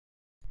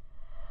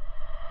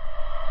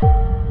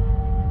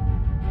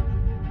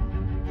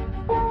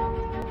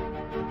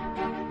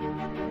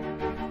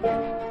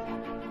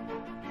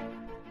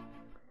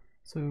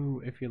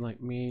if you're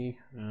like me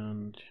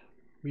and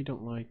we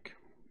don't like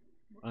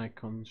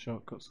icon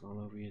shortcuts all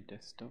over your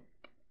desktop,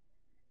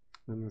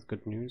 then there's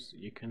good news.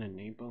 You can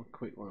enable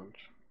quick launch,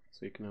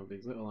 so you can have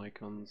these little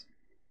icons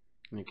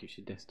and it keeps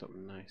your desktop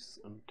nice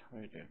and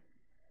tidy.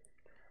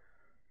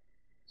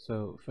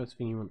 So first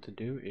thing you want to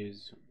do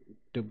is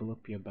double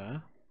up your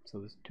bar, so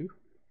there's two.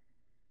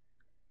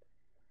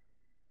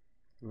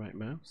 Right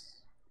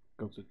mouse,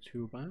 go to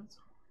toolbars,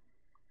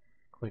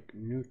 click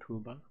new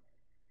toolbar,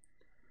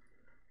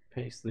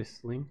 paste this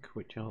link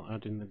which I'll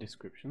add in the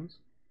descriptions,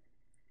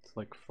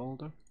 select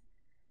folder,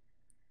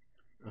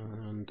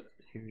 and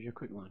here's your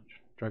quick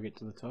launch. Drag it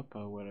to the top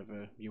or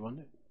wherever you want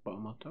it,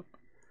 bottom or top.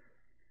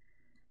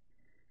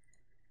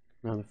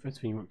 Now the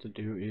first thing you want to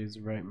do is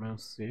right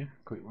mouse here,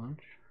 quick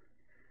launch,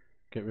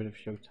 get rid of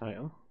show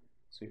title,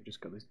 so you've just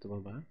got this double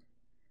bar,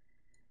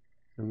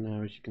 and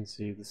now as you can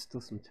see there's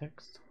still some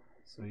text,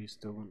 so you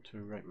still want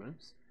to right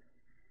mouse,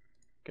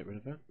 get rid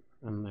of it,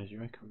 and there's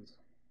your icons.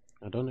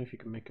 I don't know if you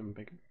can make them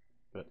bigger,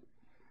 but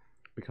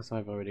because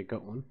I've already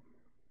got one,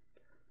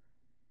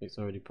 it's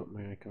already put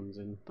my icons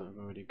in that I've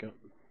already got,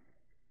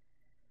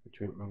 which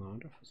went wrong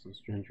order for some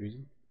strange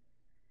reason.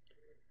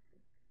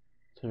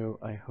 So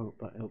I hope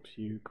that helps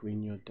you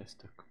clean your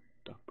desktop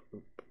up.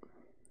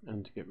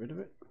 And to get rid of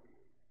it,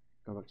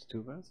 go back to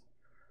toolbars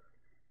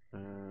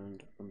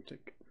and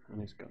untick,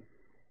 and it's gone.